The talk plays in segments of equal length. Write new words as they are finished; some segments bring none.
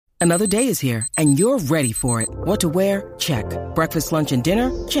Another day is here, and you're ready for it. What to wear? Check. Breakfast, lunch, and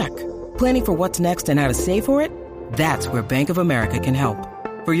dinner? Check. Planning for what's next and how to save for it? That's where Bank of America can help.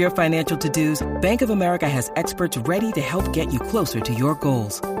 For your financial to-dos, Bank of America has experts ready to help get you closer to your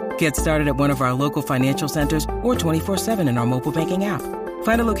goals. Get started at one of our local financial centers or 24/7 in our mobile banking app.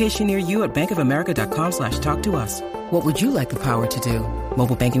 Find a location near you at bankofamerica.com/talktous. What would you like the power to do?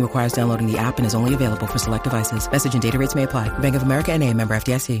 Mobile banking requires downloading the app and is only available for select devices. Message and data rates may apply. Bank of America N.A., member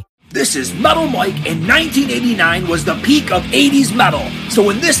FDIC. This is Metal Mike, and 1989 was the peak of 80s metal. So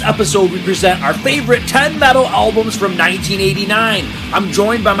in this episode, we present our favorite 10 metal albums from 1989. I'm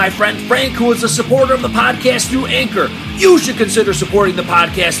joined by my friend Frank, who is a supporter of the podcast through Anchor. You should consider supporting the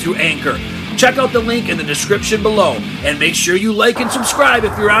podcast through Anchor. Check out the link in the description below, and make sure you like and subscribe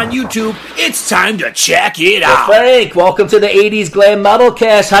if you're on YouTube. It's time to check it out. Well, Frank, welcome to the 80s Glam Metal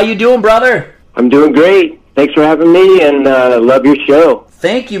Cast. How you doing, brother? I'm doing great. Thanks for having me, and love your show.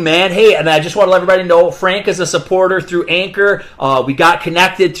 Thank you, man. Hey, and I just want to let everybody know, Frank is a supporter through Anchor. We got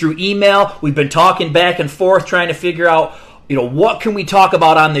connected through email. We've been talking back and forth trying to figure out, what can we talk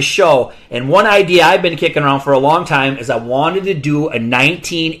about on this show? And one idea I've been kicking around for a long time is I wanted to do a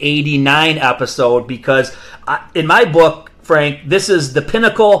 1989 episode because in my book, Frank, this is the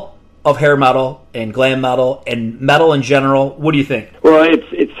pinnacle of hair metal and glam metal and metal in general. What do you think? Well,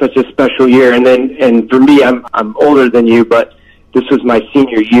 it's such a special year, and for me, I'm older than you, but this was my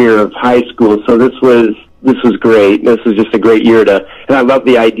senior year of high school, so this was great. This was just a great year and I love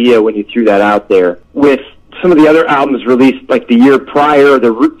the idea when you threw that out there. With some of the other albums released like the year prior or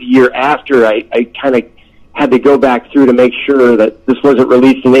the year after, I kind of had to go back through to make sure that this wasn't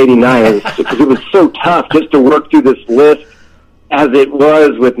released in 89 because it was so tough just to work through this list as it was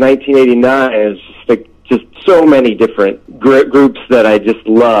with 1989. It's just so many different groups that I just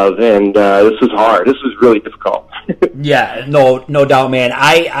love, and this was hard. This was really difficult. Yeah, no doubt, man.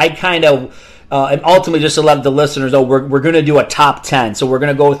 I kind of, and ultimately just to let the listeners know, we're going to do a top 10. So we're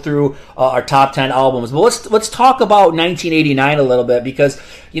going to go through our top 10 albums. But let's talk about 1989 a little bit because,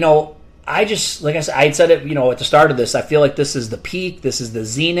 I just, like I said, I said it, at the start of this, I feel like this is the peak, this is the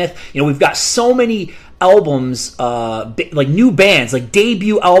zenith. We've got so many albums, like new bands, like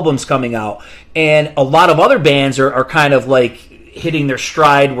debut albums coming out, and a lot of other bands are kind of like hitting their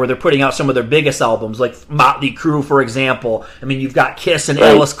stride where they're putting out some of their biggest albums, like Motley Crue, for example. I mean, you've got Kiss and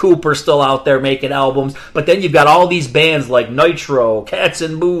Alice Cooper still out there making albums, but then you've got all these bands like Nitro, Cats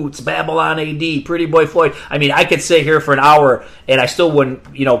and Boots, Babylon AD, Pretty Boy Floyd. I mean, I could sit here for an hour and I still wouldn't,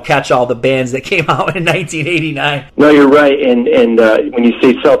 catch all the bands that came out in 1989. No, you're right, and when you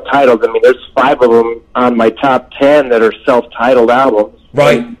say self-titled, I mean, there's 5 of them on my top 10 that are self-titled albums.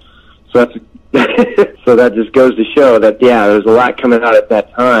 Right. So that's so that just goes to show that, there's a lot coming out at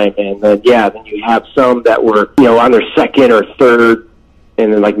that time. And then you have some that were, on their second or third,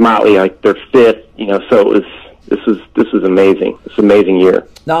 and then like Motley, like their fifth, so this was amazing. It's an amazing year.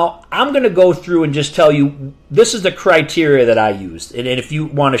 Now, I'm going to go through and just tell you, this is the criteria that I used. And if you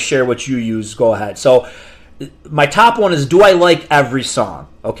want to share what you use, go ahead. So my top one is, do I like every song?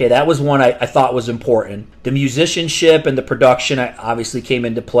 Okay, that was one I thought was important. The musicianship and the production obviously came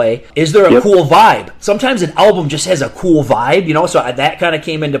into play. Is there a cool vibe? Sometimes an album just has a cool vibe, so that kind of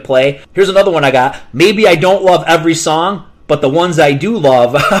came into play. Here's another one I got. Maybe I don't love every song, but the ones I do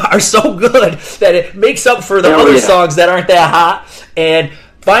love are so good that it makes up for the other songs that aren't that hot. And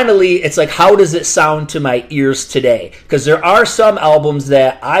finally, it's like, how does it sound to my ears today? Because there are some albums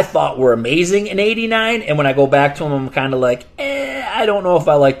that I thought were amazing in 89, and when I go back to them, I'm kind of like, I don't know if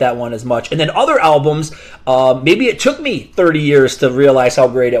I like that one as much. And then other albums, maybe it took me 30 years to realize how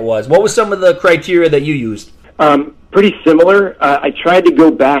great it was. What was some of the criteria that you used? Pretty similar. I tried to go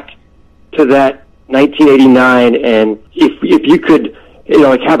back to that 1989, and if you could,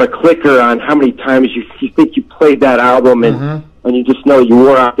 like have a clicker on how many times you think you played that album, and and you just know you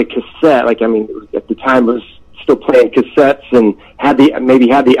wore out the cassette. Like, I mean, at the time it was still playing cassettes and maybe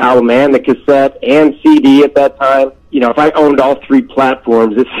had the album and the cassette and CD at that time. If I owned all 3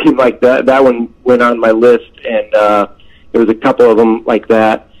 platforms, it seemed like that one went on my list, and there was a couple of them like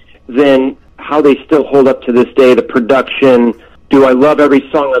that. Then how they still hold up to this day, the production. Do I love every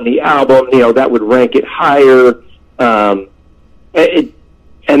song on the album? That would rank it higher. And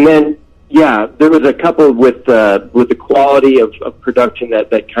then, there was a couple with the quality of production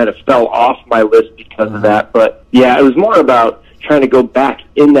that kind of fell off my list because of that. But it was more about trying to go back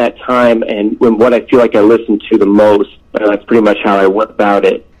in that time and when what I feel like I listened to the most. That's pretty much how I went about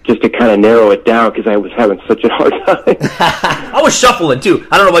it, just to kind of narrow it down because I was having such a hard time. I was shuffling too.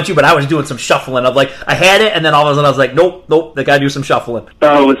 I don't know about you, but I was doing some shuffling. Of like, I had it, and then all of a sudden I was like, nope, I got to do some shuffling.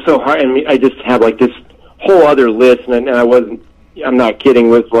 Oh, it was so hard. I mean, I just had like this whole other list, and I wasn't I'm not kidding,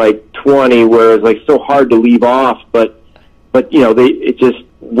 was like 20, where it was like so hard to leave off. But it just,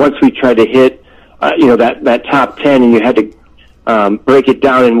 once we tried to hit, that top 10, and you had to break it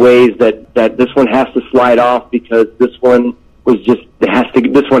down in ways that this one has to slide off because this one was just,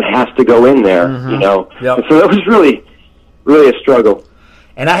 this one has to go in there, Yep. And so that was really, really a struggle.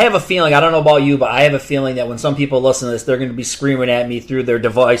 And I have a feeling, I don't know about you, but I have a feeling that when some people listen to this, they're going to be screaming at me through their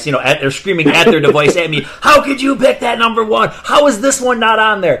device. They're screaming at their device at me. How could you pick that number one? How is this one not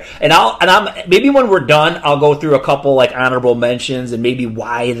on there? And I'm maybe when we're done, I'll go through a couple like honorable mentions and maybe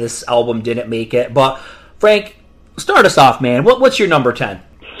why this album didn't make it. But Frank, start us off, man. What's your number 10?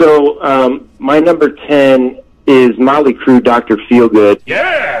 So my number 10 is Motley Crue, Dr. Feelgood.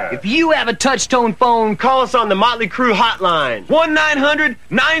 Yeah! If you have a touch-tone phone, Call us on the Motley Crue hotline.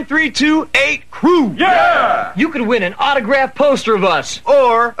 1-900-932-8-CREW. Yeah! you could win an autographed poster of us.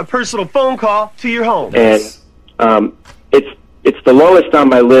 Or a personal phone call to your home. And it's the lowest on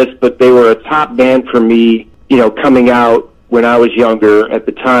my list, but they were a top band for me, coming out when I was younger at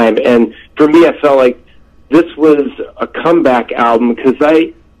the time. And for me, I felt like this was a comeback album because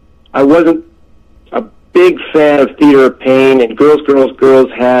I wasn't a big fan of Theater of Pain, and Girls, Girls,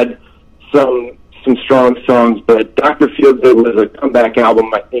 Girls had some strong songs, but Dr. Feelgood was a comeback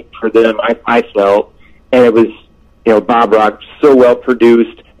album, I think, for them, I felt. And it was, Bob Rock, so well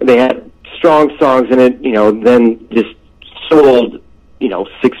produced. And they had strong songs in it, then just sold,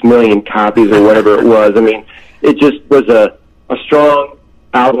 6 million copies or whatever it was. I mean, it just was a strong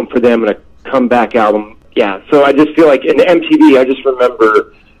album for them and a comeback album. Yeah, so I just feel like in MTV, I just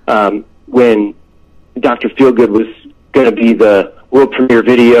remember when Dr. Feelgood was going to be the world premiere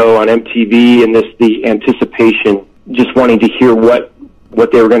video on MTV, and the anticipation, just wanting to hear what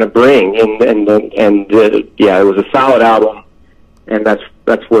they were going to bring, and it was a solid album, and that's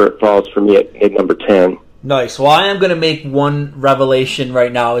where it falls for me at number 10. Nice. Well, I am going to make one revelation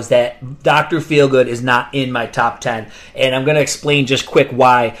right now, is that Dr. Feelgood is not in my top 10, and I'm going to explain just quick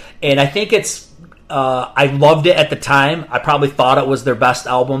why. And I think it's I loved it at the time. I probably thought it was their best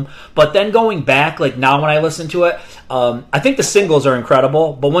album. But then going back, like now when I listen to it, I think the singles are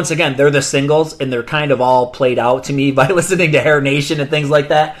incredible. But once again, they're the singles, and they're kind of all played out to me by listening to Hair Nation and things like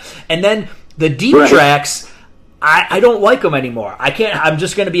that. And then the deep tracks, I don't like them anymore. I'm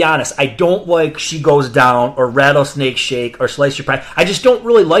just going to be honest. I don't like She Goes Down or Rattlesnake Shake or Slice Your Pie. I just don't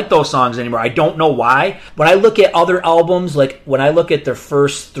really like those songs anymore. I don't know why. When I look at other albums, like when I look at their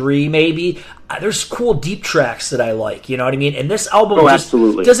first 3 maybe, there's cool deep tracks that I like. You know what I mean? And this album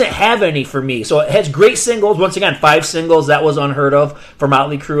absolutely doesn't have any for me. So it has great singles. Once again, 5 singles. That was unheard of for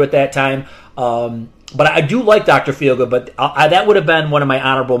Motley Crue at that time. But I do like Dr. Feelgood, but that would have been one of my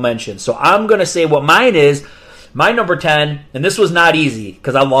honorable mentions. So I'm going to say what mine is. My number 10, and this was not easy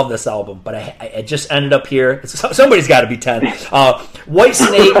because I love this album, but I just ended up here. Somebody's got to be 10.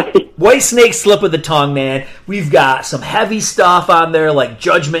 Whitesnake, Whitesnake, Slip of the Tongue, man. We've got some heavy stuff on there like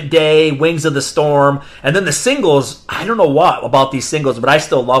Judgment Day, Wings of the Storm, and then the singles. I don't know what about these singles, but I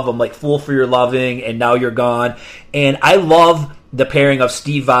still love them, like Fool for Your Loving and Now You're Gone. And I love the pairing of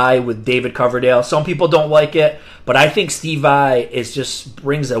Steve Vai with David Coverdale. Some people don't like it, but I think Steve Vai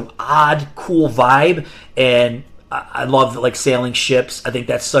brings an odd, cool vibe, and I love like Sailing Ships. I think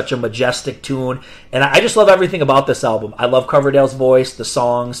that's such a majestic tune, and I just love everything about this album. I love Coverdale's voice, the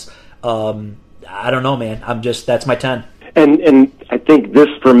songs. I don't know, man. That's my 10. And I think this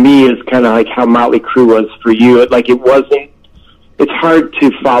for me is kind of like how Motley Crue was for you. It's hard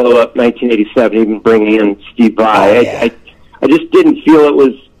to follow up 1987, even bringing in Steve Vai. I just didn't feel it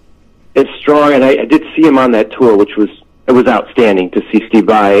was as strong, and I did see him on that tour, which was outstanding to see Steve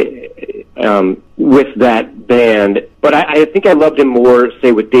Vai with that band. But I think I loved him more,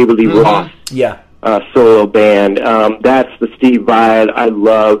 say, with David Lee Roth, solo band. That's the Steve Vai I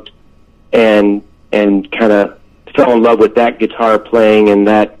loved, and kind of fell in love with that guitar playing, and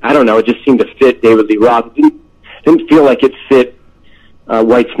that, I don't know, it just seemed to fit David Lee Roth. It didn't feel like it fit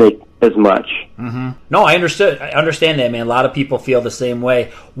Whitesnake as much. No, I understand that, man. A lot of people feel the same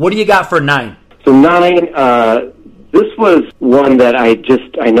way. What do you got for 9? So 9, this was one that I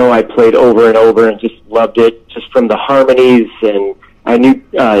know I played over and over and just loved it, just from the harmonies, and I knew,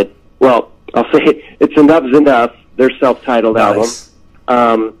 I'll say It's Enough's Enough, their self-titled album.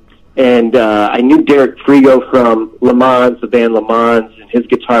 And I knew Derek Frigo from Le Mans, the band Le Mans, and his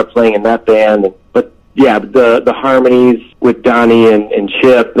guitar playing in that band. But yeah, the harmonies with Donnie and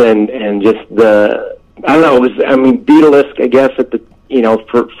Chip, and just I don't know, it was, Beatlesque, I guess,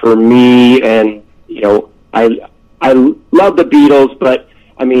 for me, and, I love the Beatles, but,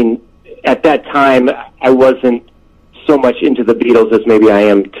 at that time, I wasn't so much into the Beatles as maybe I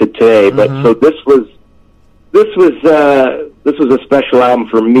am today. But so this was was a special album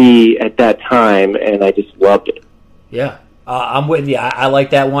for me at that time, and I just loved it. Yeah. I'm with you. I like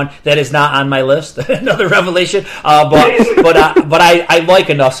that one. That is not on my list. Another revelation. But I like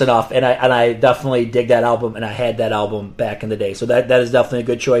Enough's Enough, and I definitely dig that album, and I had that album back in the day. So that is definitely a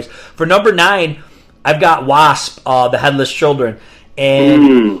good choice. For number 9, I've got Wasp, The Headless Children,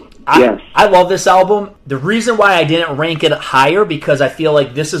 and yes. I love this album. The reason why I didn't rank it higher, because I feel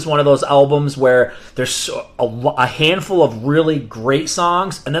like this is one of those albums where there's a handful of really great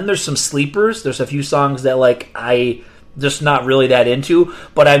songs, and then there's some sleepers. There's a few songs that like I just not really that into.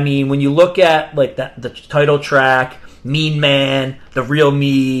 But I mean, when you look at like the title track, Mean Man, The Real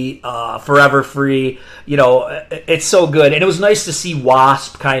Me, Forever Free, it's so good. And it was nice to see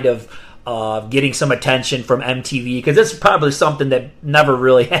Wasp kind of getting some attention from MTV, because it's probably something that never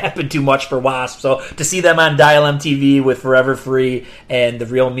really happened too much for Wasp. So to see them on Dial MTV with Forever Free and The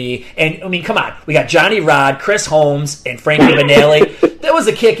Real Me, and I mean, come on, we got Johnny Rod, Chris Holmes, and Frankie Banali. That was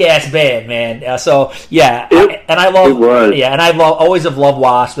a kick-ass band, man. So yeah, I always have loved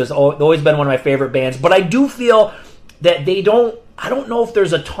Wasp. It's always been one of my favorite bands. But I do feel that I don't know if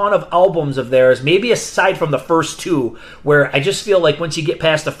there's a ton of albums of theirs, maybe aside from the first 2, where I just feel like once you get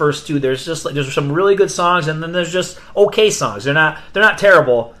past the first 2, there's some really good songs, and then there's just okay songs. They're not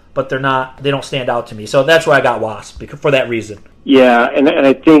terrible, but they don't stand out to me. So that's why I got Wasp, for that reason. Yeah, and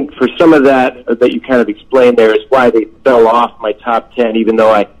I think for some of that you kind of explained there is why they fell off my top 10, even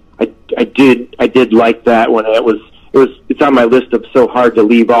though I did like that when it's on my list of so hard to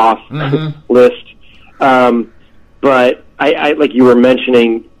leave off list. But I like you were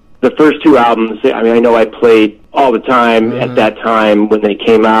mentioning, the first 2 albums, I mean, I know I played all the time at that time when they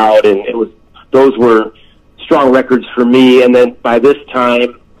came out, and those were strong records for me. And then by this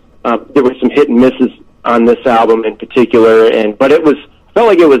time, there were some hit and misses on this album in particular, but felt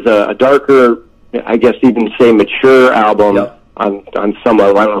like it was a darker, I guess even say mature album. Yep. on some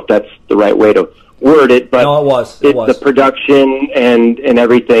level. I don't know if that's the right way to word it, but no, it was. The production and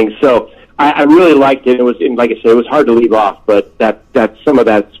everything. So I really liked it. It was, like I said, it was hard to leave off, but that's some of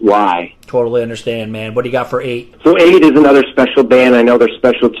that's why. Totally understand, man. What do you got for 8? So 8 is another special band. I know they're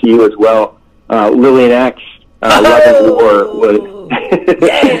special to you as well. Lillian X, Love and War was.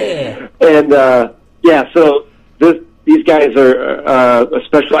 Yeah. And so these guys are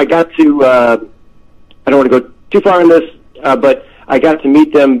special. I got to. I don't want to go too far in this, but I got to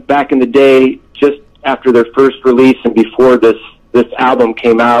meet them back in the day, just after their first release and before this album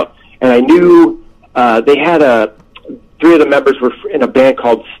came out. And I knew they had 3 of the members were in a band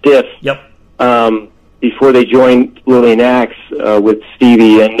called Stiff. Yep. Before they joined Lillian Axe with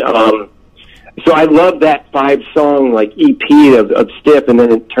Stevie, and so I loved that 5-song like EP of Stiff, and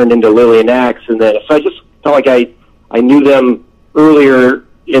then it turned into Lillian Axe, and then so I just felt like I knew them earlier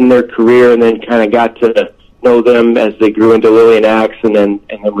in their career, and then kind of got to know them as they grew into Lillian Axe, and then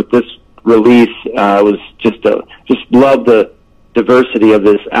with this release, was just loved the diversity of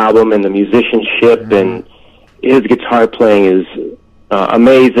this album and the musicianship, and his guitar playing is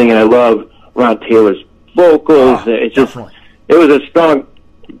amazing, and I love Ron Taylor's vocals. It was a strong,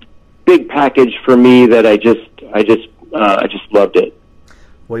 big package for me that I just loved it.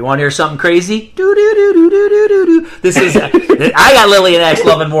 Well, you want to hear something crazy? This is I got Lillian Axe,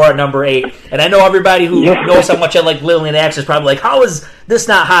 Love and War at number 8, and I know everybody who knows how much I like Lillian Axe is probably like, how is this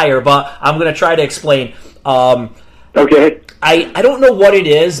not higher? But I'm going to try to explain. Okay. I don't know what it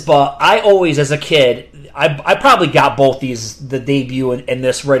is, but I always, as a kid, I probably got both the debut and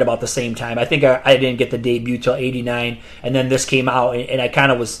this right about the same time. I think I didn't get the debut till 89, and then this came out, and I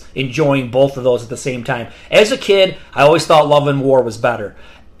kind of was enjoying both of those at the same time. As a kid, I always thought Love and War was better.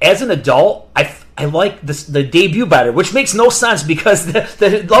 As an adult, I like the debut better, which makes no sense because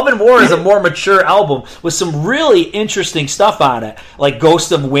the Love and War is a more mature album with some really interesting stuff on it, like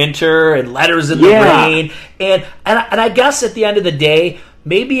Ghost of Winter and Letters in the Rain. And I guess at the end of the day,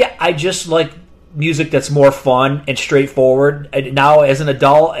 maybe I just like music that's more fun and straightforward now as an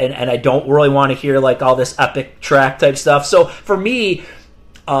adult, and I don't really want to hear like all this epic track type stuff. So for me,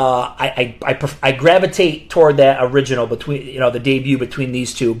 I gravitate toward that original between the debut between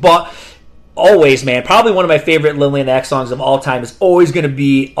these two. But always, man, probably one of my favorite Lillian Axe songs of all time is always going to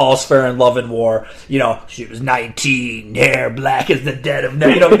be All's Fair in Love and War. She was 19, hair black as the dead of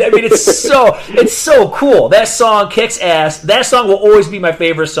night. I mean, it's so cool. That song kicks ass. That song will always be my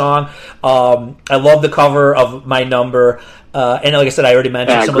favorite song. I love the cover of My Number. And like I said, I already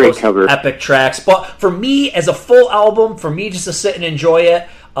mentioned some of those epic tracks. But for me, as a full album, for me just to sit and enjoy it,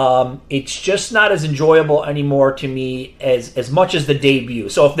 It's just not as enjoyable anymore to me as much as the debut.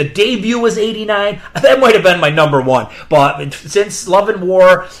 So if the debut was 89, that might have been my number one. But since Love and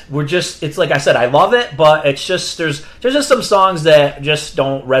War, it's like I said, I love it, but it's just, there's just some songs that just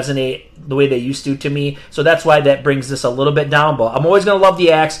don't resonate the way they used to me. So that's why that brings this a little bit down. But I'm always going to love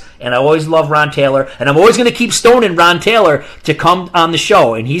the Axe, and I always love Ron Taylor, and I'm always going to keep stoning Ron Taylor to come on the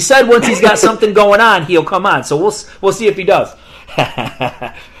show. And he said once he's got something going on, he'll come on. So we'll see if he does.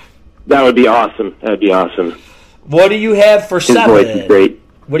 That would be awesome. That would be awesome. What do you have for 7? His voice is great.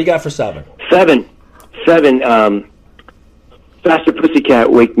 What do you got for 7? 7. Faster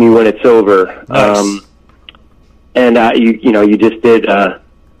Pussycat, Wake Me When It's Over. Nice. And you just did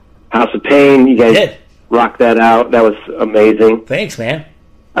House of Pain. You guys rocked that out. That was amazing. Thanks, man.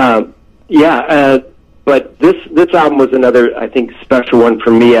 But this album was another, I think, special one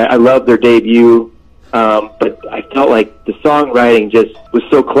for me. I love their debut, but I felt like the songwriting just was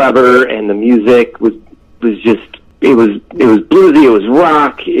so clever, and the music was just it was bluesy, it was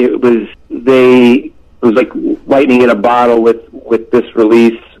rock, it was like lightning in a bottle with this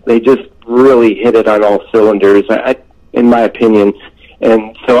release. They just really hit it on all cylinders, in my opinion,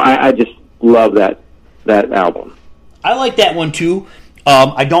 and so I just love that album. I like that one too.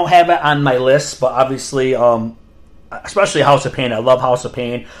 I don't have it on my list, but obviously, especially House of Pain. I love House of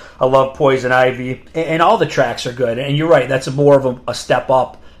Pain. I love Poison Ivy, and all the tracks are good. And you're right, that's more of a step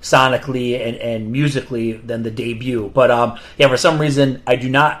up sonically and musically than the debut. But for some reason, I do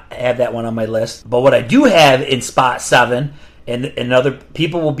not have that one on my list. But what I do have in spot 7, and other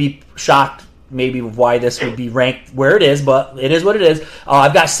people will be shocked maybe why this would be ranked where it is, but it is what it is.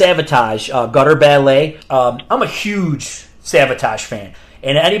 I've got Savatage, Gutter Ballet. I'm a huge Savatage fan.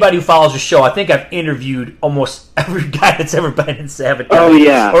 And anybody who follows the show, I think I've interviewed almost every guy that's ever been in Savatage. Oh,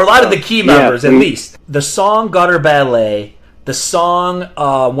 yeah. Or a lot of the key members, at least. The song Gutter Ballet, the song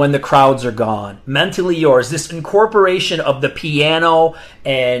When the Crowds Are Gone, Mentally Yours, this incorporation of the piano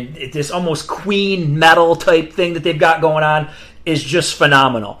and this almost Queen metal type thing that they've got going on is just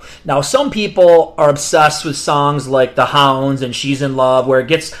phenomenal. Now, some people are obsessed with songs like The Hounds and She's in Love, where it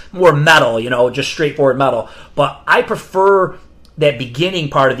gets more metal, just straightforward metal. But I prefer that beginning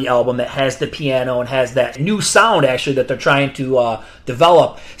part of the album that has the piano and has that new sound, actually, that they're trying to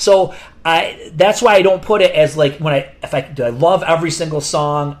develop. So that's why I don't put it as like, do I love every single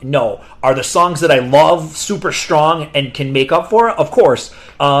song? No. Are the songs that I love super strong and can make up for it? Of course.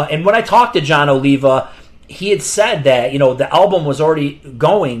 And when I talked to John Oliva, he had said that, the album was already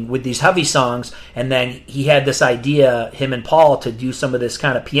going with these heavy songs, and then he had this idea, him and Paul, to do some of this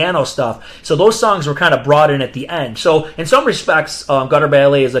kind of piano stuff. So those songs were kind of brought in at the end. So in some respects, Gutter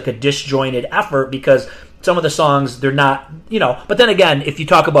Ballet is like a disjointed effort, because some of the songs, they're not, But then again, if you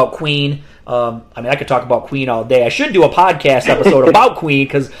talk about Queen, I could talk about Queen all day. I should do a podcast episode about Queen,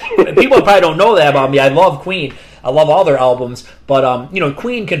 because people probably don't know that about me. I love Queen. I love all their albums, but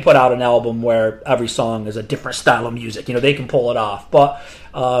Queen can put out an album where every song is a different style of music. They can pull it off. But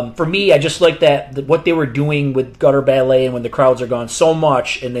for me, I just like that what they were doing with Gutter Ballet and When the Crowds Are Gone so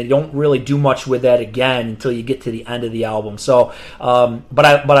much, and they don't really do much with that again until you get to the end of the album. So, but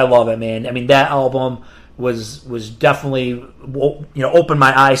I love it, man. I mean, that album was definitely opened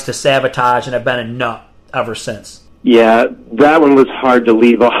my eyes to Savatage, and I've been a nut ever since. Yeah, that one was hard to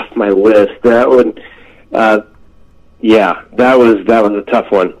leave off my list. That one. Yeah, that was a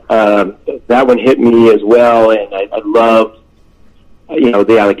tough one. That one hit me as well, and I loved, all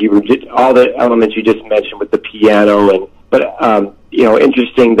the elements you just mentioned with the piano, but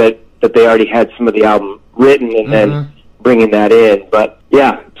interesting that they already had some of the album written and then bringing that in. But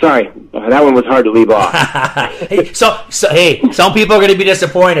yeah, sorry, that one was hard to leave off. Hey, some people are going to be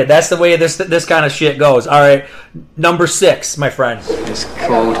disappointed. That's the way this kind of shit goes. All right, number 6, my friend. It's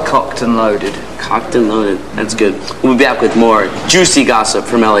called Cocked and Loaded. Cocked and Loaded. That's good. We'll be back with more juicy gossip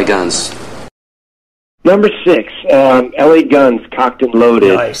from LA Guns. Number 6, LA Guns, Cocked and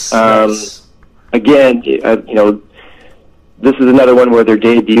Loaded. Nice. Again, this is another one where their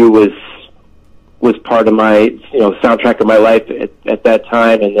debut was part of my soundtrack of my life at that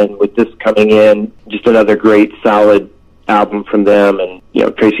time, and then with this coming in, just another great solid album from them, and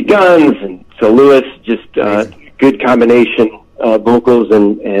Tracy Guns and Phil Lewis, just good combination vocals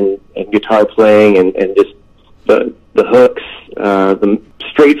and guitar playing, and just the hooks, the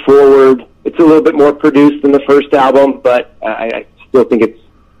straightforward. It's a little bit more produced than the first album, but I still think it's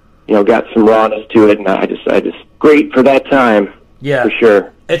got some rawness to it, and I just great for that time. Yeah, for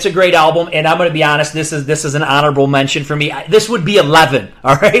sure. It's a great album, and I'm going to be honest. This is an honorable mention for me. This would be 11,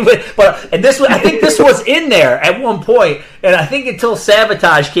 all right. I think this was in there at one point, and I think until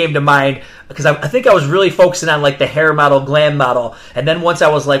Savatage came to mind, because I think I was really focusing on like the hair metal, glam metal, and then once I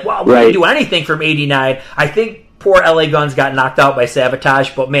was like, wow, we can do anything from '89. I think poor LA Guns got knocked out by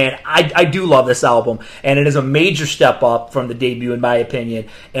Sabotage, but man, I do love this album, and it is a major step up from the debut, in my opinion.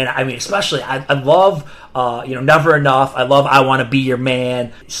 And I mean, especially, I love, Never Enough. I love I Want to Be Your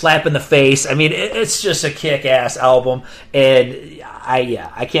Man, Slap in the Face. I mean, it's just a kick-ass album, and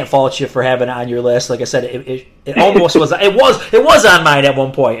I can't fault you for having it on your list. Like I said, it almost was. It was on mine at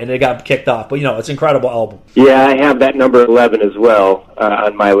one point, and it got kicked off. But it's an incredible album. Yeah, I have that number 11 as well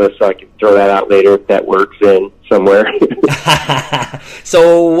on my list, so I can throw that out later if that works in somewhere.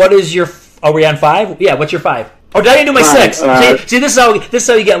 So, what is your? Are we on 5? Yeah. What's your 5? Oh, did I do my 6? See, this is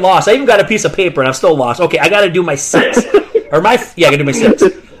how you get lost. I even got a piece of paper, and I'm still lost. Okay, I got to do my 6, I got to do my 6.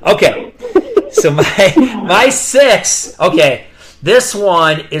 Okay, so my 6. Okay. This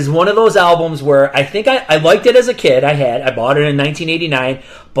one is one of those albums where I think I liked it as a kid. I bought it in 1989,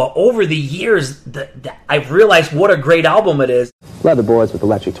 but over the years, I've realized what a great album it is. Leather Boys with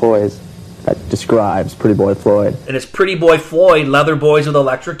Electric Toys. That describes Pretty Boy Floyd. And it's Pretty Boy Floyd, Leather Boys with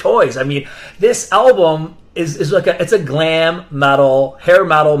Electric Toys. I mean, this album is like it's a glam metal, hair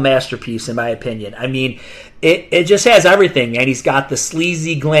metal masterpiece, in my opinion. I mean, it just has everything, man. He's got the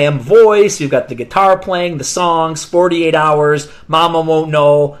sleazy glam voice. You've got the guitar playing, the songs, 48 Hours, Mama Won't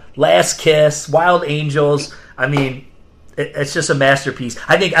Know, Last Kiss, Wild Angels. I mean, it's just a masterpiece.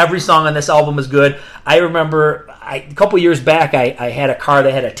 I think every song on this album is good. I remember a couple years back, I had a car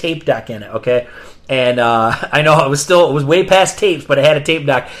that had a tape deck in it, okay? And I know it was way past tapes, but it had a tape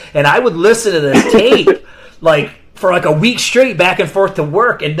deck. And I would listen to this tape for a week straight, back and forth to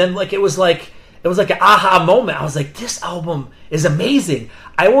work. And then it was like an aha moment. I was like, this album is amazing.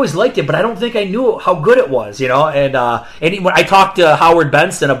 I always liked it, but I don't think I knew how good it was, And when I talked to Howard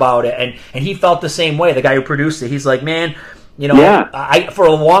Benson about it, and he felt the same way. The guy who produced it, he's like, man, for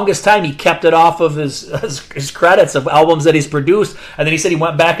the longest time he kept it off of his credits of albums that he's produced, and then he said he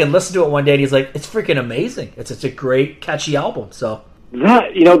went back and listened to it one day, and he's like, it's freaking amazing. It's a great, catchy album. So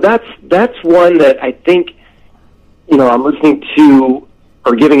that's one that I think I'm listening to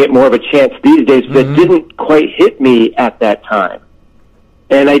or giving it more of a chance these days, but it didn't quite hit me at that time.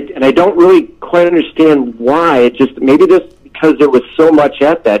 And I don't really quite understand why. It just, maybe just because there was so much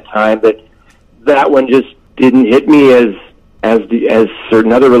at that time that one just didn't hit me as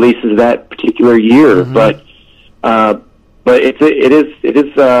certain other releases that particular year. But it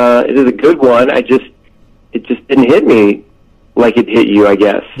is a good one. It just didn't hit me like it hit you, I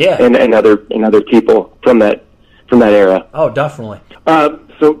guess. Yeah. And other people from that era. Oh, definitely.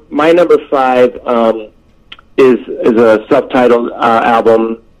 So my number 5 is a self-titled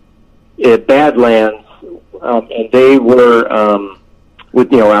album, Badlands, and they were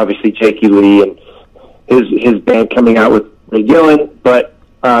with obviously Jakey Lee and his band coming out with Ray Gillen, but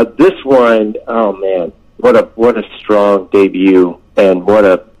this one, oh man, what a strong debut, and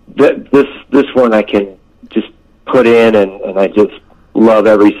this one I can just put in, and I just love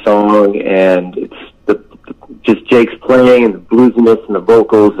every song, and it's just Jake's playing and the bluesiness and the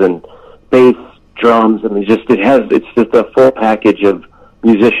vocals and bass, drums. I mean, it's just a full package of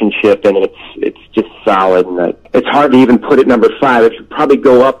musicianship, and it's just solid. And it's hard to even put it number 5. It should probably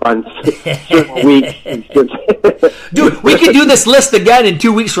go up on certain weeks. Dude, we could do this list again in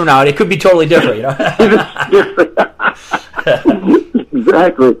 2 weeks from now, and it could be totally different.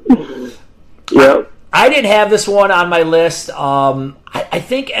 Exactly. Yeah. I didn't have this one on my list. I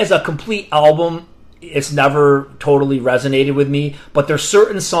think as a complete album, it's never totally resonated with me, but there's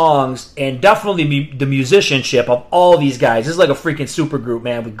certain songs, and definitely the musicianship of all these guys. This is like a freaking super group,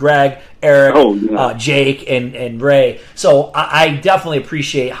 man, with Greg, Eric, Jake, and Ray. So I definitely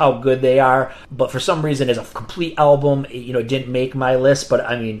appreciate how good they are, but for some reason, as a complete album, it didn't make my list. But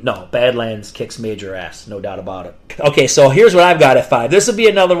I mean, no, Badlands kicks major ass, no doubt about it. Okay, so here's what I've got at 5. This will be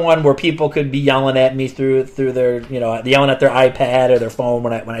another one where people could be yelling at me through their, yelling at their iPad or their phone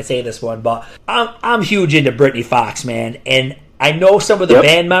when I say this one, but I'm huge into Britney Fox, man, and I know some of the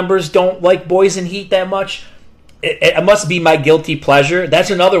band members don't like Boys in Heat that much. It must be my guilty pleasure. That's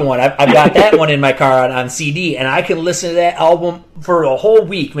another one. I've got that one in my car on CD, and I can listen to that album for a whole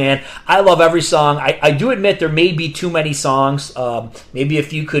week, man. I love every song. I do admit there may be too many songs. Maybe a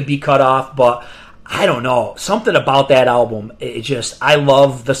few could be cut off, but I don't know. Something about that album, I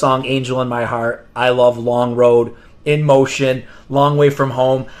love the song Angel in My Heart. I love Long Road, In Motion, Long Way From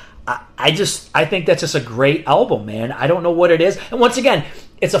Home. I think that's just a great album, man. I don't know what it is. And once again,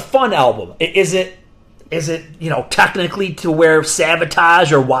 it's a fun album. Is it technically to where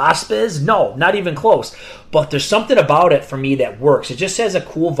Sabotage or Wasp is? No, not even close. But there's something about it for me that works. It just has a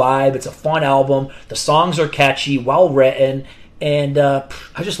cool vibe. It's a fun album. The songs are catchy, well written. and I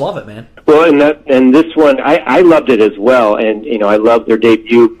just love it, man. Well, and this one, I loved it as well, and I loved their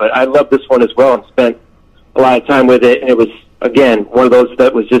debut, but I loved this one as well, and spent a lot of time with it. And it was, again, one of those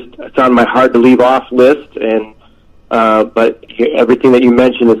that was just, it's on my hard to leave off list. And but everything that you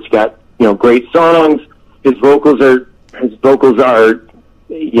mentioned, it's got great songs. His vocals are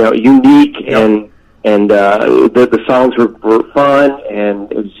unique, Yep. and the songs were fun,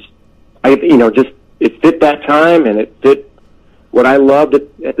 and it was just it fit that time, and it fit what I loved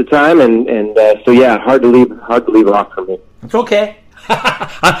at the time, and so yeah, hard to leave off for me. It's okay.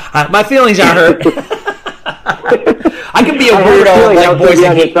 My feelings are hurt. I can be a weirdo like Boys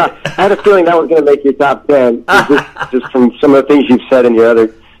and Heat. I had a feeling that was going to make your top 10, just from some of the things you've said in your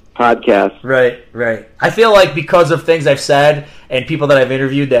other podcasts. Right. I feel like because of things I've said and people that I've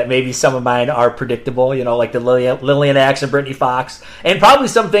interviewed, that maybe some of mine are predictable, like the Lillian Axe and Brittany Fox, and probably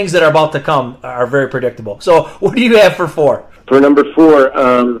some things that are about to come are very predictable. So what do you have for 4? For number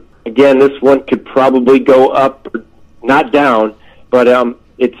 4, again, this one could probably go up, not down, but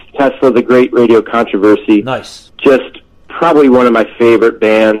it's Tesla, The Great Radio Controversy. Nice. Just probably one of my favorite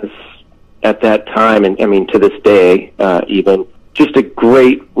bands at that time, and I mean to this day, even. Just a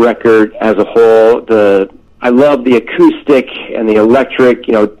great record as a whole. I love the acoustic and the electric.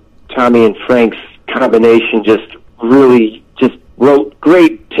 Tommy and Frank's combination just really just wrote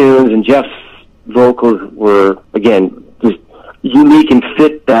great tunes, and Jeff's vocals were, again, just unique and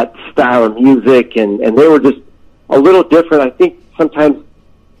fit that style of music, and they were just a little different. I think sometimes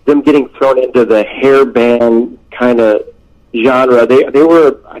them getting thrown into the hair band kind of genre, they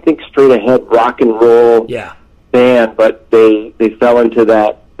were, I think, straight ahead rock and roll. Yeah. Band, but they fell into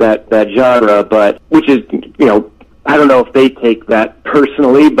that genre, but which is, I don't know if they take that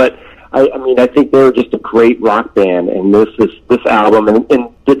personally, but I mean I think they were just a great rock band, and this album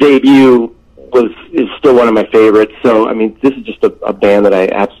and the debut is still one of my favorites. So I mean, this is just a band that I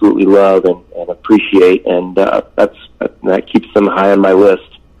absolutely love and appreciate, and that keeps them high on my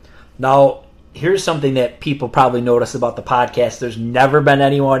list. Now, here's something that people probably notice about the podcast. There's never been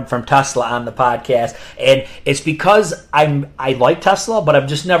anyone from Tesla on the podcast, and it's because I like Tesla, but I've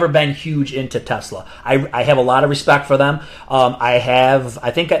just never been huge into Tesla. I have a lot of respect for them. I've had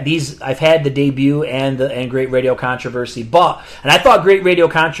the debut and Great Radio Controversy, and I thought Great Radio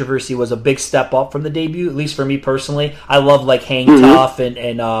Controversy was a big step up from the debut, at least for me personally. I love like Hang Tough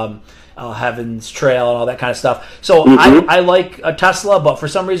and Heaven's Trail and all that kind of stuff. So I like a Tesla, but for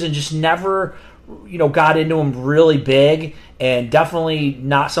some reason just never got into them really big, and definitely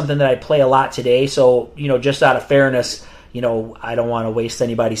not something that I play a lot today. So just out of fairness, I don't want to waste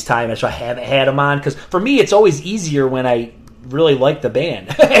anybody's time. That's why I haven't had them on, because for me it's always easier when I really like the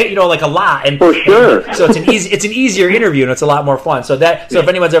band, like a lot. And for sure. So it's an easier interview, and it's a lot more fun. So if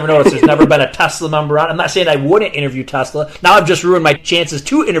anyone's ever noticed, there's never been a Tesla member on. I'm not saying I wouldn't interview Tesla. Now I've just ruined my chances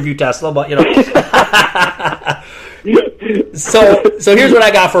to interview Tesla, but So here's what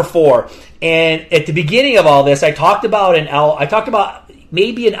I got for 4. And at the beginning of all this, I talked about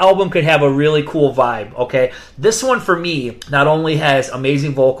maybe an album could have a really cool vibe, okay? This one, for me, not only has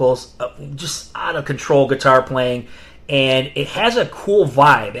amazing vocals, just out of control guitar playing, and it has a cool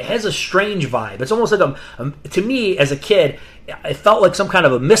vibe. It has a strange vibe. It's almost like to me, as a kid, it felt like some kind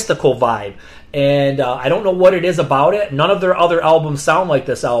of a mystical vibe. And I don't know what it is about it. None of their other albums sound like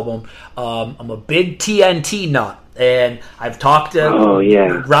this album. I'm a big TNT nut. And I've talked to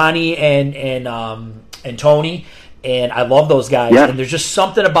Ronnie and Tony, and I love those guys. Yeah. And there's just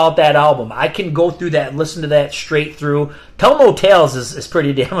something about that album. I can go through that, listen to that straight through. Tell No Tales is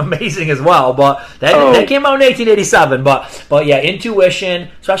pretty damn amazing as well. But that came out in 1987. But yeah, Intuition,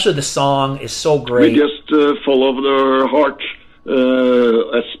 especially the song, is so great. We just follow the heart,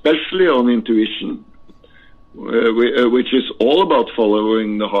 especially on Intuition, which is all about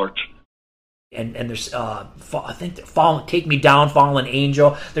following the heart. And there's I think Take Me Down, Fallen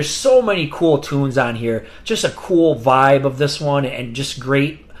Angel. There's so many cool tunes on here. Just a cool vibe of this one, and just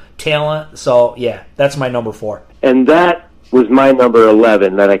great talent. So yeah, that's my number 4. And that was my number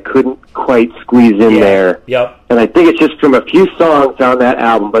 11 that I couldn't quite squeeze in there. Yep. And I think it's just from a few songs on that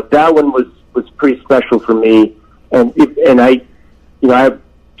album, but that one was pretty special for me. And I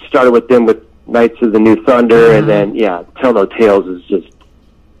started with them with Knights of the New Thunder, and then Tell No Tales is just.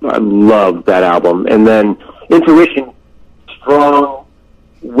 I love that album. And then Intuition, strong,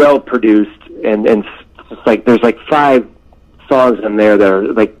 well produced, and it's like there's like 5 songs in there that are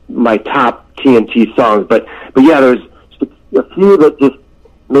like my top TNT songs. But yeah, there's a few that just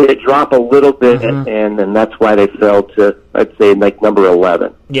made it drop a little bit, and that's why they fell to, I'd say, like number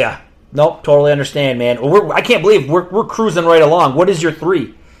 11. Yeah, nope, totally understand, man. I can't believe we're cruising right along. What is your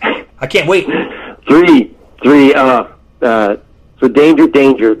 3? I can't wait. 3. So Danger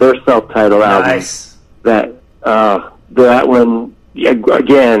Danger, their self-titled album. Nice. That one, yeah,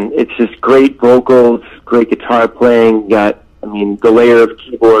 again, it's just great vocals, great guitar playing. Got, the layer of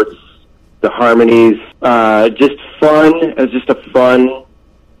keyboards, the harmonies, just fun. It was just a fun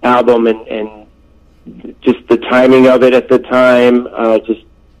album, and just the timing of it at the time, just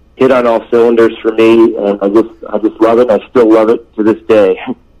hit on all cylinders for me, and I just love it. I still love it to this day.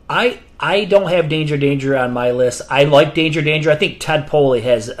 I don't have Danger Danger on my list. I like Danger Danger. I think Ted Poley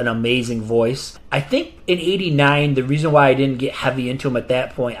has an amazing voice. I think in '89, the reason why I didn't get heavy into them at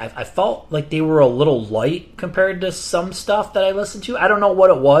that point, I felt like they were a little light compared to some stuff that I listened to. I don't know what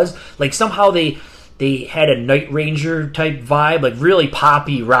it was. Like somehow they had a Night Ranger type vibe, like really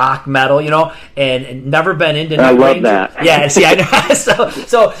poppy rock metal, and never been into Night Ranger. I love that. Yeah, see, I know.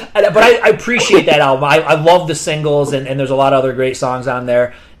 But I appreciate that album. I love the singles, and there's a lot of other great songs on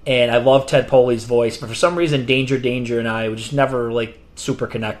there. And I love Ted Poley's voice, but for some reason, Danger Danger and I were just never like super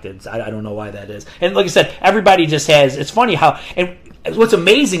connected. I don't know why that is. And like I said, everybody just has. It's funny how, and what's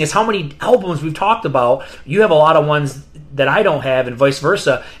amazing is how many albums we've talked about. You have a lot of ones that I don't have, and vice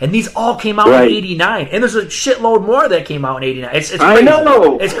versa. And these all came out in '89, and there's a shitload more that came out in '89. It's crazy. I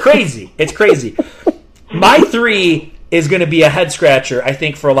know. It's crazy. It's crazy. My 3 is going to be a head scratcher, I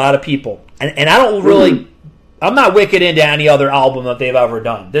think, for a lot of people, and I don't really. I'm not wicked into any other album that they've ever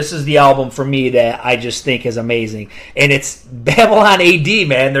done. This is the album for me that I just think is amazing. And it's Babylon AD,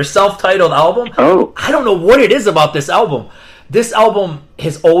 man. Their self-titled album. Oh. I don't know what it is about this album. This album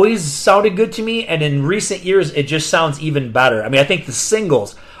has always sounded good to me, and in recent years, it just sounds even better. I think the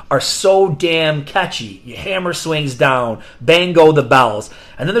singles are so damn catchy. Your Hammer Swings Down, Bang Go the Bells.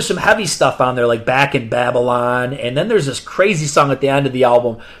 And then there's some heavy stuff on there, like Back in Babylon. And then there's this crazy song at the end of the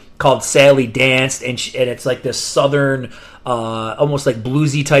album called Sally Danced, and it's like this southern, almost like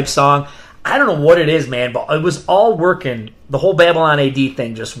bluesy type song. I don't know what it is, man, but it was all working. The whole Babylon AD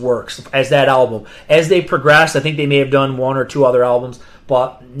thing just works as that album. As they progress, I think they may have done 1 or 2 other albums,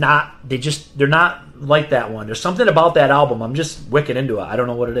 but they're not like that one. There's something about that album. I'm just wicked into it. I don't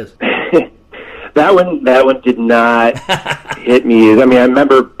know what it is. That one did not hit me. I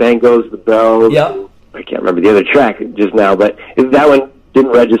remember Bang Goes the Bells. Yep. I can't remember the other track just now, but that one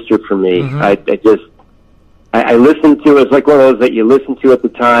didn't register for me. Mm-hmm. I listened to it. It's like one of those that you listen to at the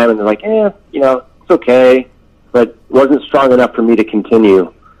time, and they're like, it's okay, but wasn't strong enough for me to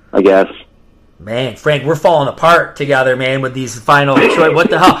continue, I guess. Man, Frank, we're falling apart together, man, with these final choice. What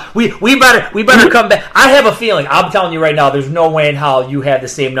the hell? We better come back. I have a feeling. I'm telling you right now, there's no way in hell you have the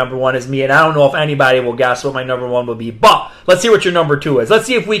same number 1 as me, and I don't know if anybody will guess what my number 1 will be. But let's see what your number 2 is. Let's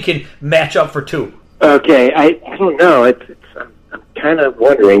see if we can match up for 2. Okay, I don't know. I'm kind of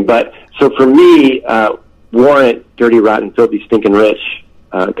wondering, but so for me, Warrant, Dirty Rotten Filthy Stinking Rich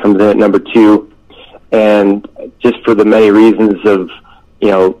comes in at number 2, and just for the many reasons of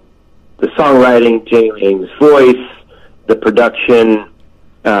the songwriting, Jamie Lane's voice, the production,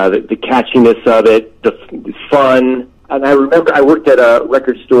 the catchiness of it, the fun. And I remember I worked at a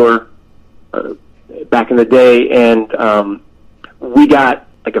record store back in the day, and we got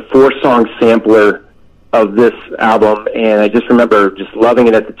like a 4-song sampler of this album, and I just remember just loving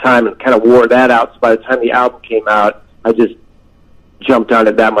it at the time and kind of wore that out. So by the time the album came out, I just jumped on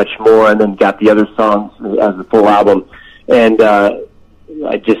it that much more, and then got the other songs as a full album, and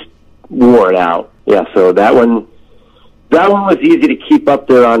I just wore it out. Yeah, so that one was easy to keep up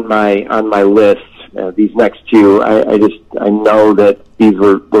there on my list. These next 2, I know that these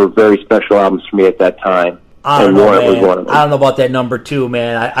were very special albums for me at that time. I don't know, man. Was one of them. I don't know about that number 2,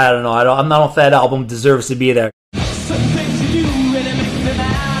 man. I don't know. I'm not if that album deserves to be there.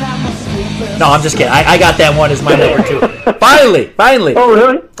 No, I'm just kidding. I got that one as my number 2. Finally. Oh,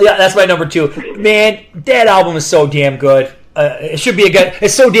 really? Yeah, that's my number 2. Man, that album is so damn good. It should be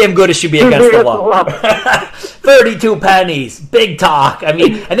it's so damn good it should be against the law. 32 Pennies, Big Talk. And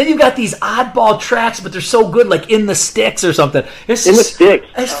then you've got these oddball tracks, but they're so good, like In the Sticks or something. The Sticks.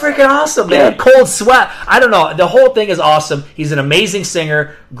 It's freaking awesome, man. Yeah. Cold Sweat. I don't know. The whole thing is awesome. He's an amazing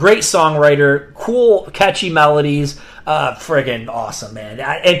singer, great songwriter, cool, catchy melodies. Friggin' awesome, man.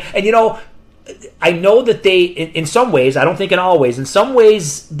 And I know that they, in some ways, I don't think in all ways, in some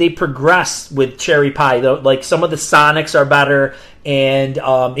ways they progress with Cherry Pie. Like some of the sonics are better, and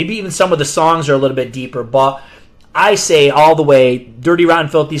maybe even some of the songs are a little bit deeper. But I say all the way, Dirty Rotten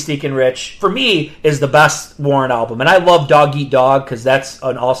Filthy Stinking Rich, for me, is the best Warrant album. And I love Dog Eat Dog, because that's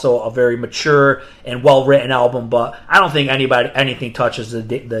also a very mature and well-written album. But I don't think anything touches the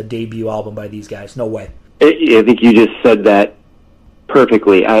debut album by these guys. No way. I think you just said that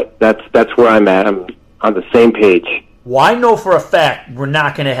perfectly. That's where I'm at. I'm on the same page. Well, I know for a fact we're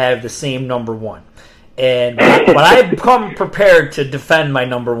not going to have the same number 1. but I've come prepared to defend my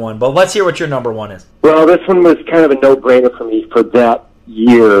number one. But let's hear what your number one is. Well, this one was kind of a no-brainer for me for that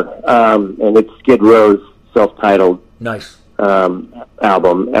year, and it's Skid Row's self-titled nice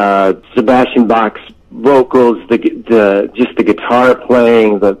album. Sebastian Bach's vocals, the guitar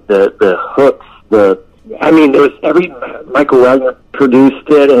playing, the hooks, Michael Wagner produced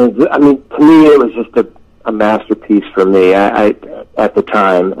it, and to me, it was just a masterpiece for me. I at the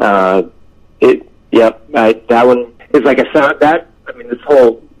time, that one is like a sound. This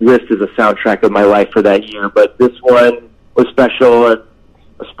whole list is a soundtrack of my life for that year, but this one was special. A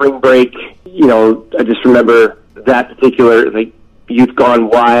spring break, I just remember that particular, Youth Gone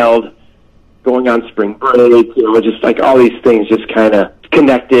Wild, going on spring break, just like all these things just kind of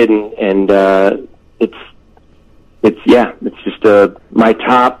connected, and it's just my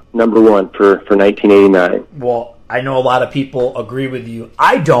top number one for 1989. Well, I know a lot of people agree with you.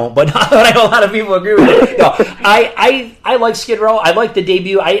 I don't, but I know a lot of people agree with you. No, I like Skid Row. I like the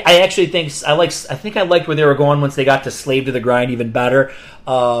debut. I actually think I liked where they were going once they got to Slave to the Grind even better.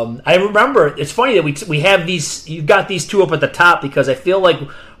 I remember, it's funny that we have these, you've got these two up at the top because I feel like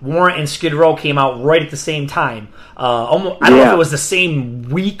Warrant and Skid Row came out right at the same time. I don't know if it was the same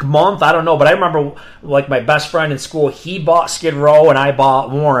week, month, I don't know, but I remember like my best friend in school, he bought Skid Row and I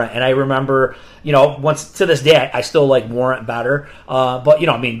bought Warrant, and I remember, once to this day I still like Warrant better. But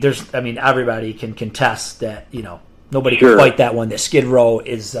everybody can contest that, nobody can fight that one, that Skid Row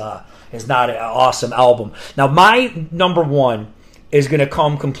is not an awesome album. Now my number one is going to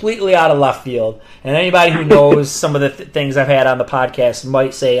come completely out of left field, and anybody who knows some of the things I've had on the podcast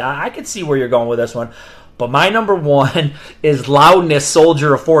might say, I can see where you're going with this one, but my number one is Loudness,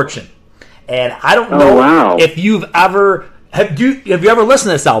 Soldier of Fortune. And I don't know if you've ever, have you ever listened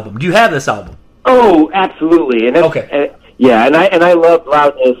to this album? Do you have this album? Oh, absolutely. And okay. And I love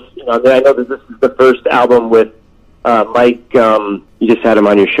Loudness. I know that this is the first album with Mike, you just had him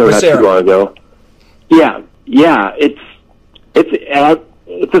on your show not too long ago. Yeah, it's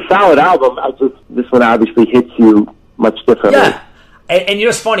a solid album. This one obviously hits you much differently. Yeah, and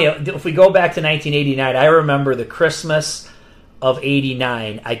it's funny, if we go back to 1989, I remember the Christmas of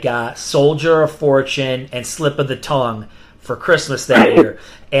 '89. I got Soldier of Fortune and Slip of the Tongue for Christmas that year,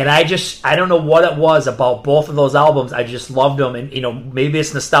 and I don't know what it was about both of those albums. I just loved them, and maybe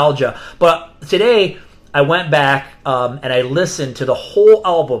it's nostalgia. But today I went back and I listened to the whole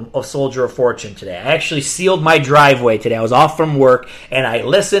album of Soldier of Fortune today. I actually sealed my driveway today. I was off from work, and I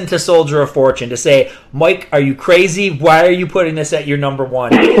listened to Soldier of Fortune to say, Mike, are you crazy? Why are you putting this at your number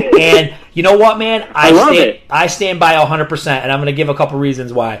one? And you know what, man? I stand by 100%, and I'm going to give a couple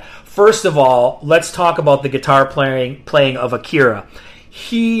reasons why. First of all, let's talk about the guitar playing of Akira.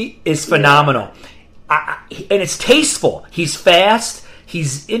 He is phenomenal. And it's tasteful. He's fast.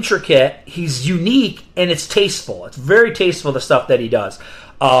 He's intricate, he's unique, and it's tasteful. It's very tasteful, the stuff that he does.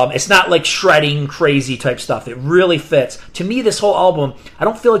 It's not like shredding, crazy type stuff. It really fits. To me, this whole album, I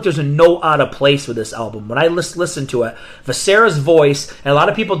don't feel like there's a note out of place with this album. When I listen to it, Viscera's voice, and a lot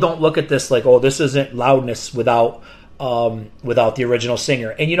of people don't look at this like, oh, this isn't Loudness without the original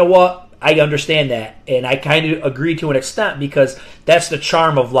singer. And you know what? I understand that, and I kind of agree to an extent because that's the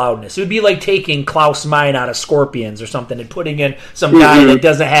charm of Loudness. It would be like taking Klaus Meine out of Scorpions or something and putting in some guy that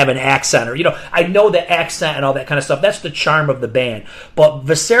doesn't have an accent, or I know the accent and all that kind of stuff. That's the charm of the band. But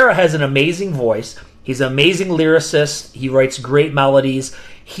Viscera has an amazing voice. He's an amazing lyricist. He writes great melodies.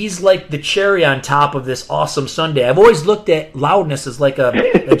 He's like the cherry on top of this awesome sundae. I've always looked at Loudness as like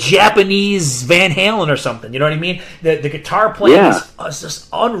a Japanese Van Halen or something. You know what I mean? The guitar playing is just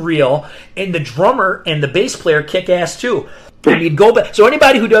unreal, and the drummer and the bass player kick ass too. I mean, go back. So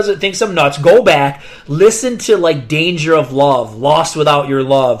anybody who doesn't think I'm nuts, go back, listen to like Danger of Love, Lost Without Your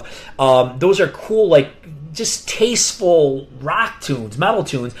Love. Those are cool, like just tasteful rock tunes, metal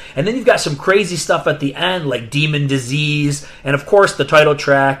tunes, and then you've got some crazy stuff at the end like Demon Disease, and of course the title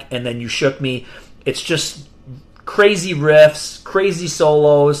track, and then You Shook Me. It's just crazy riffs, crazy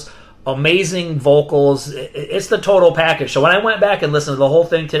solos, amazing vocals. It's the total package. So when I went back and listened to the whole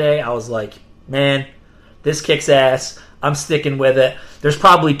thing today, I was like, man, this kicks ass. I'm sticking with it. There's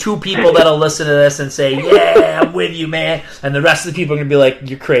probably 2 people that'll listen to this and say, yeah, I'm with you, man. And the rest of the people are going to be like,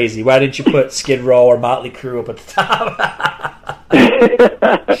 you're crazy. Why didn't you put Skid Row or Motley Crue up at the top?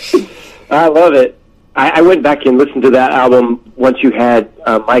 I love it. I went back and listened to that album once you had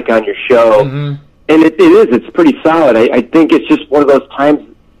Mike on your show. Mm-hmm. And it's pretty solid. I think it's just one of those times,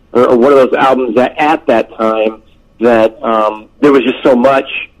 or one of those albums that at that time that there was just so much,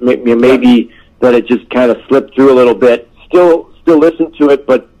 maybe that it just kind of slipped through a little bit. Still listened to it,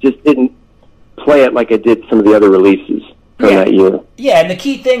 but just didn't play it like I did some of the other releases. from that year. Yeah, and the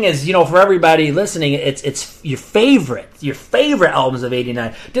key thing is, for everybody listening, it's your favorite albums of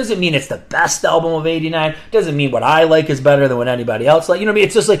 '89. Doesn't mean it's the best album of '89. Doesn't mean what I like is better than what anybody else like. You know what I mean?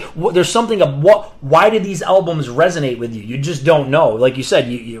 It's just like there's something of why did these albums resonate with you? You just don't know. Like you said,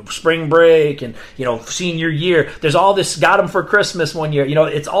 you Spring Break and senior year. There's all this. Got 'em for Christmas one year.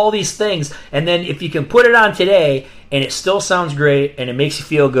 It's all these things, and then if you can put it on today and it still sounds great and it makes you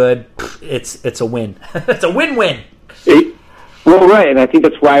feel good, it's a win. It's a win-win. Well, right, and I think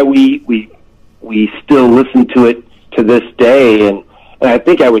that's why we still listen to it to this day, and I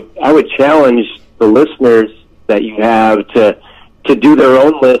think I would challenge the listeners that you have to do their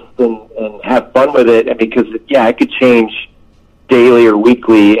own list and have fun with it, and because it could change daily or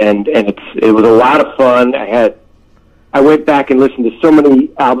weekly, and it was a lot of fun. I went back and listened to so many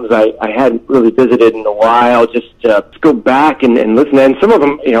albums I hadn't really visited in a while, just to go back and listen, and some of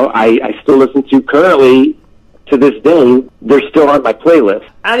them I still listen to currently. To this day, they're still on my playlist.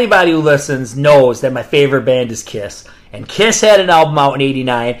 Anybody who listens knows that my favorite band is Kiss. And Kiss had an album out in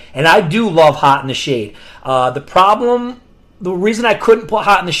 '89, and I do love Hot in the Shade. The reason I couldn't put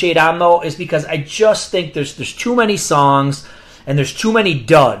Hot in the Shade on, though, is because I just think there's too many songs, and there's too many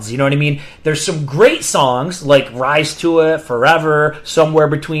duds, you know what I mean? There's some great songs, like Rise to It, Forever, Somewhere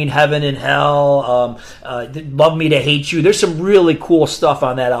Between Heaven and Hell, Love Me to Hate You. There's some really cool stuff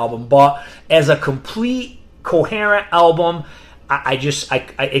on that album, but as a complete coherent album,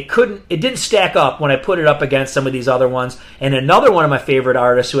 it didn't stack up when I put it up against some of these other ones. And another one of my favorite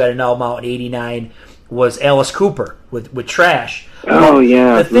artists who had an album out in '89 was Alice Cooper with Trash. Oh,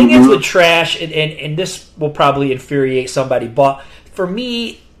 yeah. The thing is with Trash, and this will probably infuriate somebody, but for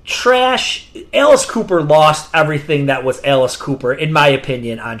me, Trash, Alice Cooper lost everything that was Alice Cooper, in my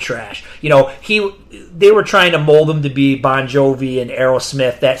opinion, on Trash. They were trying to mold him to be Bon Jovi and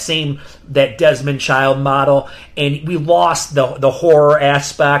Aerosmith, that Desmond Child model, and we lost the horror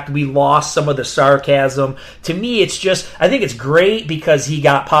aspect. We lost some of the sarcasm. To me, I think it's great because he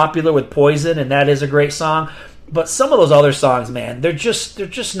got popular with Poison, and that is a great song. But some of those other songs, man, they're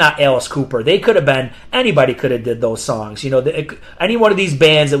just not Alice Cooper. Anybody could have did those songs. Any one of these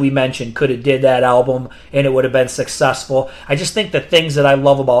bands that we mentioned could have did that album, and it would have been successful. I just think the things that I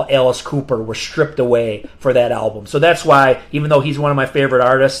love about Alice Cooper were stripped away for that album. So that's why, even though he's one of my favorite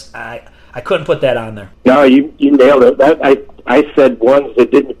artists, I couldn't put that on there. No, you nailed it. I said ones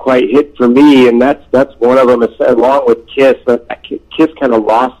that didn't quite hit for me, and that's one of them. Along with Kiss, Kiss kind of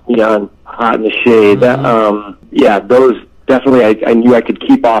lost me on Hot in the Shade. Mm-hmm. Those definitely I knew I could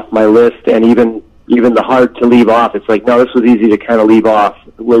keep off my list, and even the hard to leave off. It's like, no, this was easy to kind of leave off.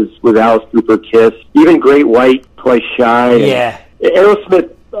 It was with Alice Cooper, Kiss, even Great White, Twice Shy. Yeah,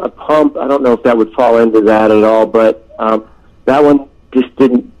 Aerosmith, Pump. I don't know if that would fall into that at all, but that one just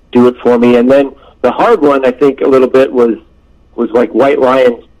didn't do it for me. And then the hard one, I think, a little bit was like White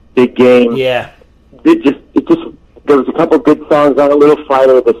Lion's Big Game. Yeah, it just there was a couple of good songs on Little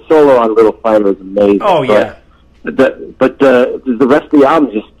Fighter. The solo on Little Fighter was amazing. Oh yeah, but the rest of the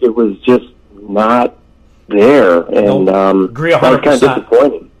album it was just not there, and agree 100%. That was kind of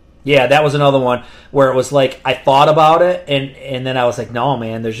disappointing. Yeah, that was another one where it was like I thought about it, and then I was like, no,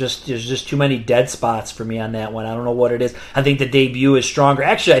 man, there's just too many dead spots for me on that one. I don't know what it is. I think the debut is stronger.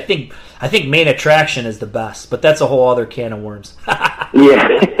 Actually, I think Main Attraction is the best, but that's a whole other can of worms. Yeah.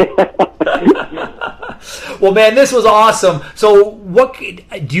 Well, man, this was awesome. So,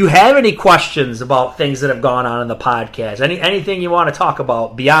 do you have any questions about things that have gone on in the podcast? Anything you want to talk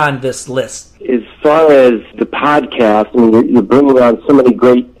about beyond this list? As far as the podcast, I mean, you're bringing on so many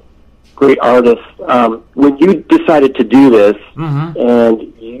great artists. When you decided to do this, mm-hmm.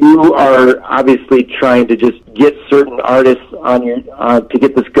 and you are obviously trying to just get certain artists on to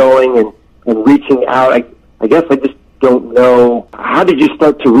get this going and reaching out, I guess I just don't know, how did you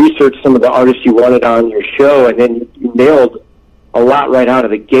start to research some of the artists you wanted on your show, and then you nailed a lot right out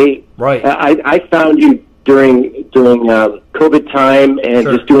of the gate? Right. I found you during COVID time and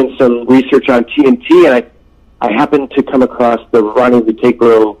Sure. just doing some research on TNT, and I happened to come across the Ronnie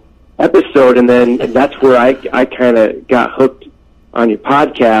Vitecro episode, and that's where I kind of got hooked on your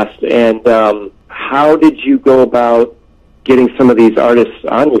podcast. And how did you go about getting some of these artists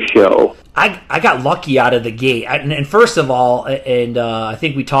on your show? I got lucky out of the gate. And first of all, and I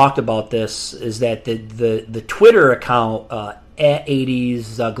think we talked about this, is that the Twitter account at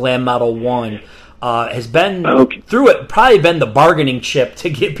 80s Glam Model 1 has been through it, probably been the bargaining chip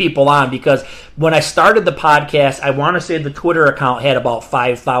to get people on, because when I started the podcast, I want to say the Twitter account had about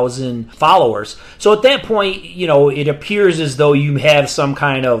 5,000 followers. So at that point, it appears as though you have some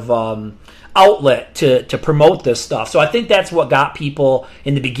kind of outlet to promote this stuff. So I think that's what got people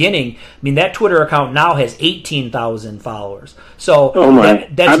in the beginning. I mean, that Twitter account now has 18,000 followers. So I'm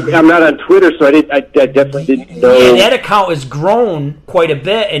not on Twitter, so I definitely didn't know. Yeah, that account has grown quite a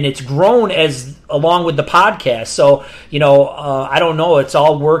bit, and it's grown along with the podcast. So, I don't know. It's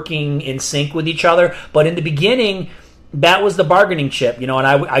all working in sync with each other. But in the beginning, that was the bargaining chip, and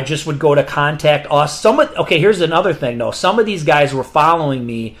I just would go to contact us. Here's another thing, though. Some of these guys were following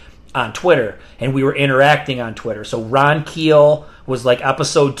me on Twitter, and we were interacting on Twitter. So Ron Keel was like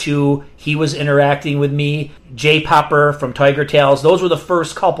episode 2. He was interacting with me. Jay Pepper from Tiger Tales. Those were the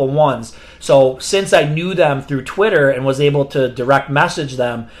first couple ones. So since I knew them through Twitter and was able to direct message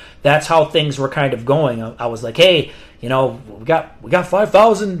them, that's how things were kind of going. I was like, hey, we got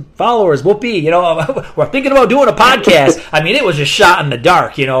 5,000 followers. Whoopee, we're thinking about doing a podcast. I mean, it was a shot in the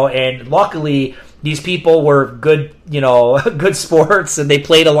dark, and luckily these people were good, good sports, and they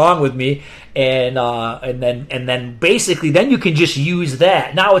played along with me. And then basically then you can just use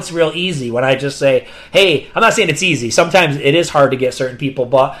that. Now it's real easy when I just say, hey, I'm not saying it's easy. Sometimes it is hard to get certain people,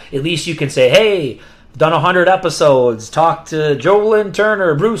 but at least you can say, hey, done 100 episodes, talked to Joelyn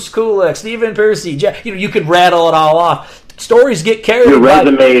Turner, Bruce Kulick, Stephen Percy. You could rattle it all off. Stories get carried by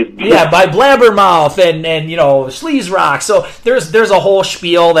Blabbermouth and Sleaze Rock. So there's a whole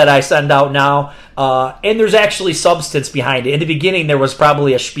spiel that I send out now, and there's actually substance behind it. In the beginning, there was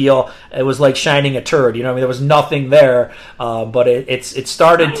probably a spiel. It was like shining a turd. There was nothing there, but it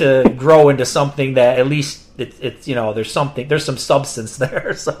started to grow into something that at least there's some substance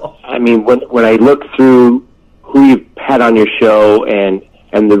there. So I mean, when I look through who you've had on your show and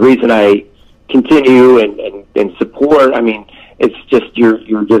the reason I continue and support, I mean, it's just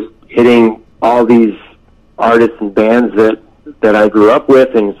you're just hitting all these artists and bands that I grew up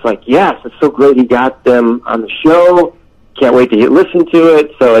with, and it's like, yes, it's so great you got them on the show. Can't wait to listen to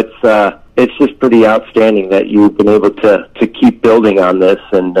it. So it's just pretty outstanding that you've been able to keep building on this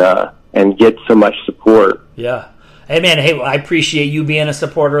and get so much support. Yeah. Hey, man, I appreciate you being a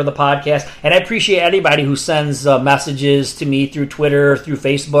supporter of the podcast, and I appreciate anybody who sends messages to me through Twitter, through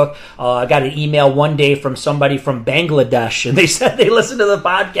Facebook. I got an email one day from somebody from Bangladesh, and they said they listened to the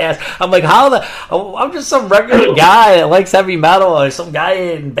podcast. I'm like, I'm just some regular guy that likes heavy metal, or some guy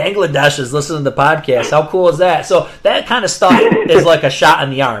in Bangladesh is listening to the podcast. How cool is that? So that kind of stuff is like a shot in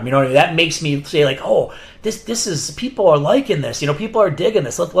the arm. You know what I mean? That makes me say, like, oh, this is, people are liking this, people are digging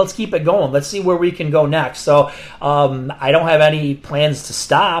this. Let's keep it going. Let's see where we can go next. So I don't have any plans to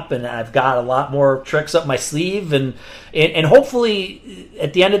stop, and I've got a lot more tricks up my sleeve, and hopefully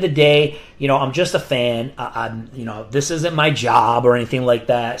at the end of the day, I'm just a fan. This isn't my job or anything like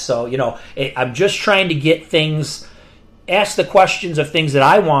that. So I'm just trying to get things, ask the questions of things that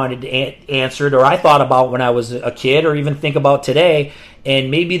I wanted answered or I thought about when I was a kid, or even think about today,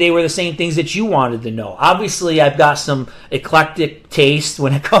 and maybe they were the same things that you wanted to know. Obviously, I've got some eclectic taste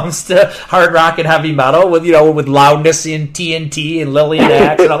when it comes to hard rock and heavy metal, with Loudness and TNT and Lillian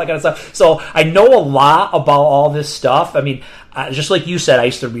Axe and all that kind of stuff. So I know a lot about all this stuff. I mean, just like you said, I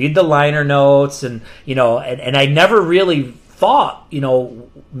used to read the liner notes, and and I never really thought,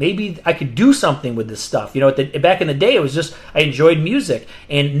 maybe I could do something with this stuff. Back in the day, it was just, I enjoyed music,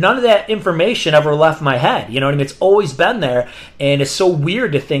 and none of that information ever left my head. You know what I mean? It's always been there, and it's so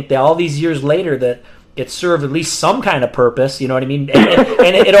weird to think that all these years later that it served at least some kind of purpose, you know what I mean?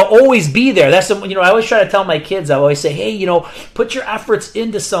 And it'll always be there. That's I always try to tell my kids, I always say, hey, put your efforts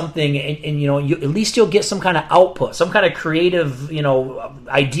into something, and at least you'll get some kind of output, some kind of creative,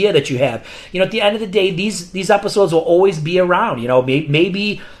 idea that you have. At the end of the day, these episodes will always be around.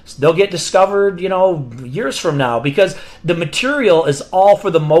 Maybe they'll get discovered, years from now, because the material is all,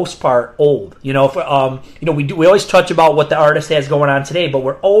 for the most part, old. We always touch about what the artist has going on today, but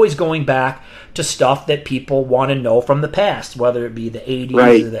we're always going back to stuff that people want to know from the past, whether it be the 80s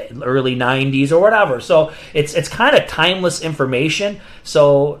right, or the early 90s or whatever. So it's kind of timeless information.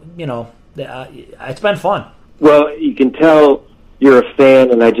 So, it's been fun. Well, you can tell you're a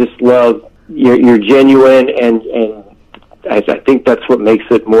fan, and I just love you're genuine, and I think that's what makes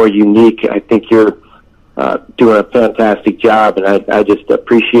it more unique. I think you're doing a fantastic job, and I just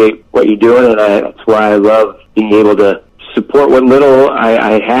appreciate what you're doing, and that's why I love being able to support what little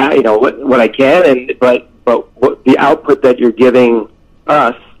I have, what I can, but what the output that you're giving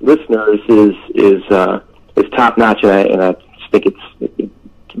us listeners is top notch, and I just think it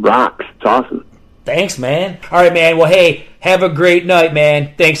rocks. It's awesome. Thanks, man. All right, man. Well, hey, have a great night,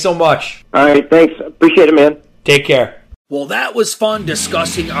 man. Thanks so much. All right, thanks. Appreciate it, man. Take care. Well, that was fun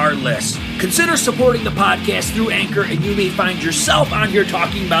discussing our list. Consider supporting the podcast through Anchor, and you may find yourself on here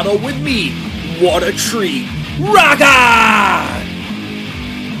talking metal with me. What a treat. Rock on!